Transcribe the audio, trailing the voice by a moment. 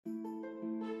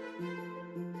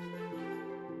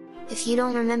If you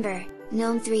don't remember,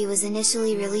 GNOME 3 was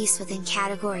initially released within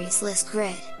categories list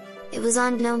grid. It was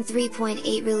on GNOME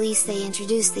 3.8 release they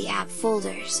introduced the app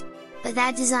folders. But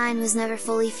that design was never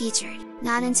fully featured,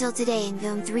 not until today in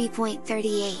GNOME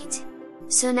 3.38.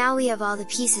 So now we have all the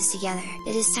pieces together,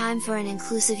 it is time for an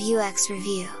inclusive UX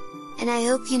review. And I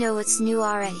hope you know what's new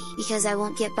already, because I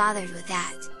won't get bothered with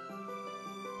that.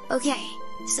 Okay,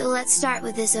 so let's start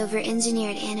with this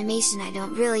over-engineered animation I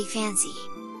don't really fancy.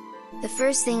 The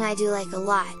first thing I do like a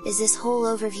lot, is this whole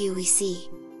overview we see.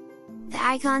 The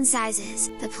icon sizes,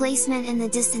 the placement and the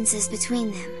distances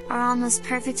between them, are almost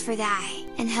perfect for the eye,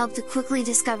 and help to quickly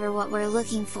discover what we're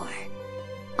looking for.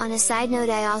 On a side note,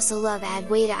 I also love add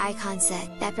way to icon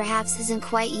set, that perhaps isn't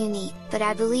quite unique, but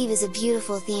I believe is a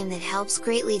beautiful theme that helps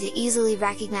greatly to easily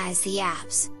recognize the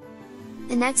apps.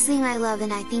 The next thing I love,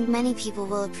 and I think many people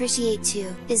will appreciate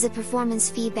too, is the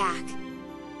performance feedback.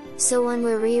 So when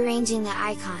we're rearranging the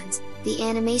icons, the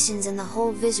animations and the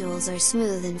whole visuals are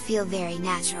smooth and feel very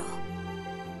natural.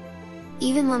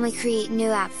 Even when we create new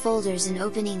app folders and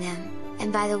opening them,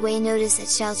 and by the way, notice that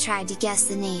Shell tried to guess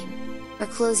the name, or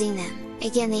closing them,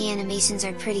 again the animations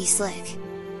are pretty slick.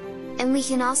 And we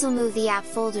can also move the app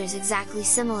folders exactly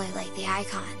similar like the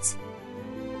icons.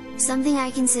 Something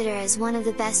I consider as one of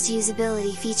the best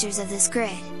usability features of this grid,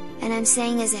 and I'm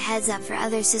saying as a heads up for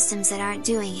other systems that aren't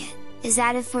doing it, is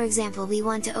that if for example we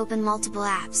want to open multiple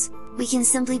apps, we can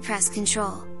simply press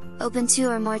Ctrl, open 2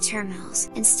 or more terminals,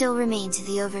 and still remain to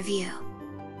the overview.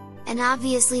 And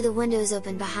obviously the windows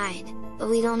open behind, but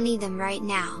we don't need them right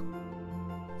now.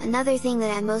 Another thing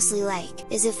that I mostly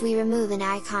like, is if we remove an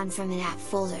icon from an app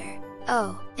folder.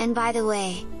 Oh, and by the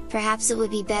way, perhaps it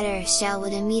would be better if Shell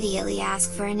would immediately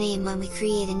ask for a name when we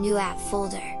create a new app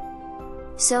folder.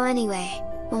 So anyway,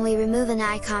 when we remove an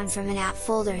icon from an app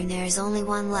folder and there is only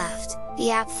one left,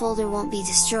 the app folder won't be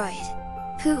destroyed.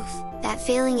 Poof! That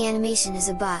failing animation is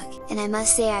a bug, and I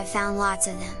must say I've found lots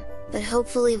of them, but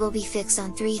hopefully will be fixed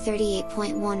on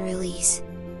 3.38.1 release.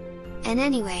 And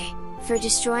anyway, for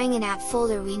destroying an app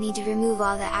folder we need to remove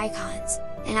all the icons,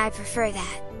 and I prefer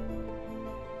that.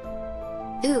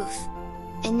 Oof!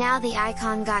 And now the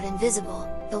icon got invisible,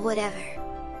 but whatever.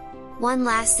 One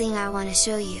last thing I want to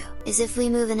show you, is if we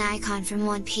move an icon from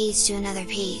one page to another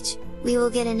page, we will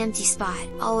get an empty spot,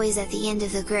 always at the end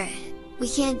of the grid. We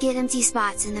can't get empty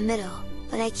spots in the middle,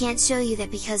 but I can't show you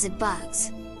that because it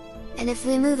bugs. And if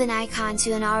we move an icon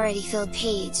to an already filled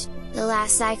page, the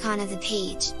last icon of the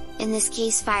page, in this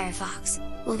case Firefox,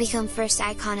 will become first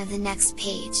icon of the next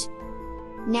page.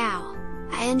 Now,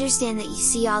 I understand that you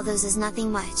see all those as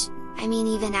nothing much, I mean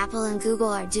even Apple and Google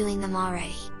are doing them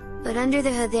already. But under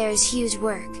the hood there is huge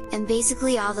work, and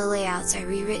basically all the layouts are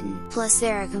rewritten, plus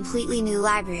there are completely new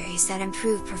libraries that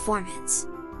improve performance.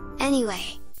 Anyway,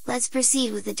 let's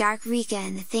proceed with the Dark Rika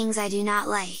and the things I do not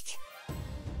like.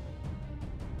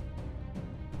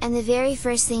 And the very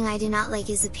first thing I do not like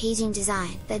is the paging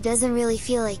design, that doesn't really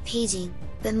feel like paging,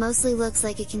 but mostly looks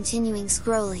like a continuing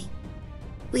scrolling.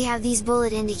 We have these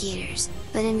bullet indicators,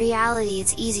 but in reality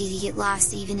it's easy to get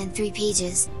lost even in 3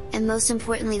 pages, and most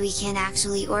importantly we can't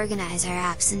actually organize our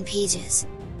apps in pages.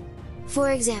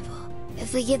 For example,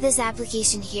 if we get this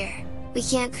application here, we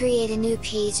can't create a new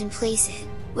page and place it,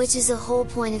 which is the whole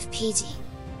point of paging.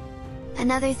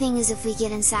 Another thing is if we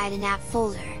get inside an app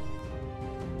folder.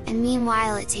 And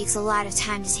meanwhile it takes a lot of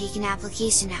time to take an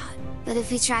application out, but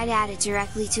if we try to add it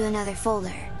directly to another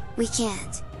folder, we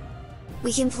can't.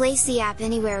 We can place the app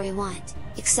anywhere we want,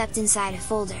 except inside a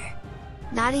folder.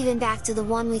 Not even back to the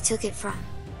one we took it from.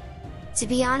 To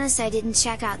be honest, I didn't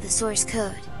check out the source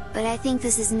code, but I think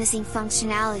this is missing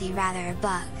functionality rather a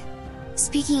bug.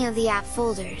 Speaking of the app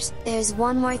folders, there's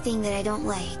one more thing that I don't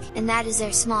like, and that is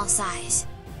their small size.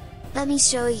 Let me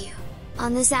show you.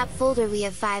 On this app folder we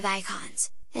have 5 icons,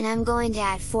 and I'm going to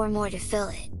add 4 more to fill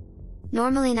it.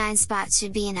 Normally 9 spots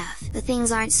should be enough, but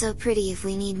things aren't so pretty if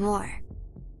we need more.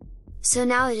 So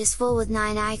now it is full with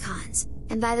 9 icons,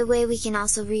 and by the way we can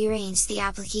also rearrange the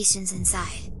applications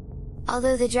inside.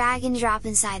 Although the drag and drop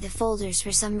inside the folders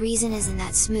for some reason isn't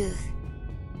that smooth.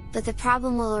 But the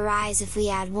problem will arise if we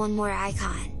add one more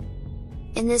icon.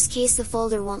 In this case the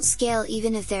folder won't scale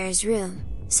even if there is room,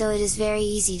 so it is very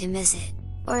easy to miss it,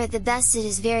 or at the best it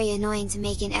is very annoying to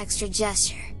make an extra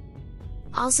gesture.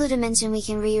 Also to mention, we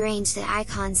can rearrange the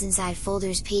icons inside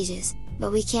folders pages,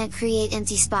 but we can't create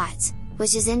empty spots,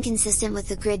 which is inconsistent with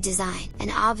the grid design,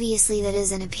 and obviously that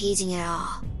isn't a paging at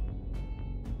all.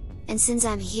 And since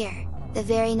I'm here, the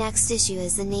very next issue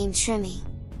is the name trimming.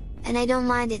 And I don't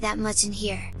mind it that much in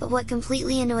here, but what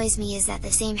completely annoys me is that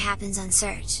the same happens on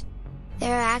search.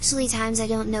 There are actually times I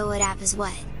don't know what app is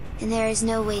what, and there is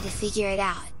no way to figure it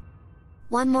out.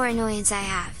 One more annoyance I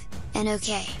have, and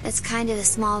okay, that's kind of a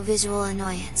small visual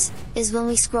annoyance, is when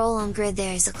we scroll on grid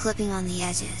there is a clipping on the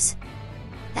edges.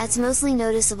 That's mostly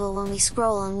noticeable when we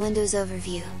scroll on Windows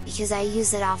Overview, because I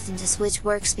use it often to switch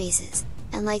workspaces,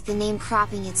 and like the name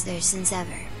cropping, it's there since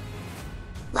ever.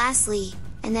 Lastly,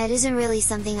 and that isn't really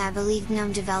something I believe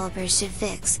GNOME developers should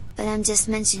fix, but I'm just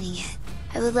mentioning it,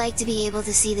 I would like to be able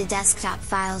to see the desktop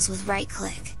files with right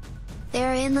click.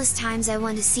 There are endless times I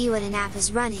want to see what an app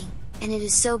is running, and it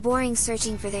is so boring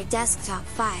searching for their desktop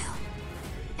file.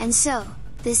 And so,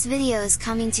 this video is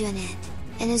coming to an end,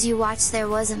 and as you watched there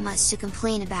wasn't much to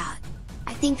complain about.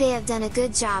 I think they have done a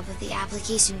good job with the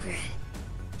application grid.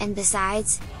 And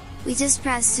besides, we just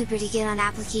press super to get on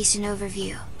application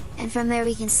overview, and from there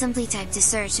we can simply type to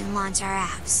search and launch our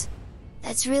apps.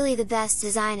 That's really the best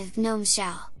design of GNOME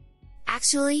Shell.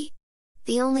 Actually,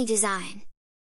 the only design.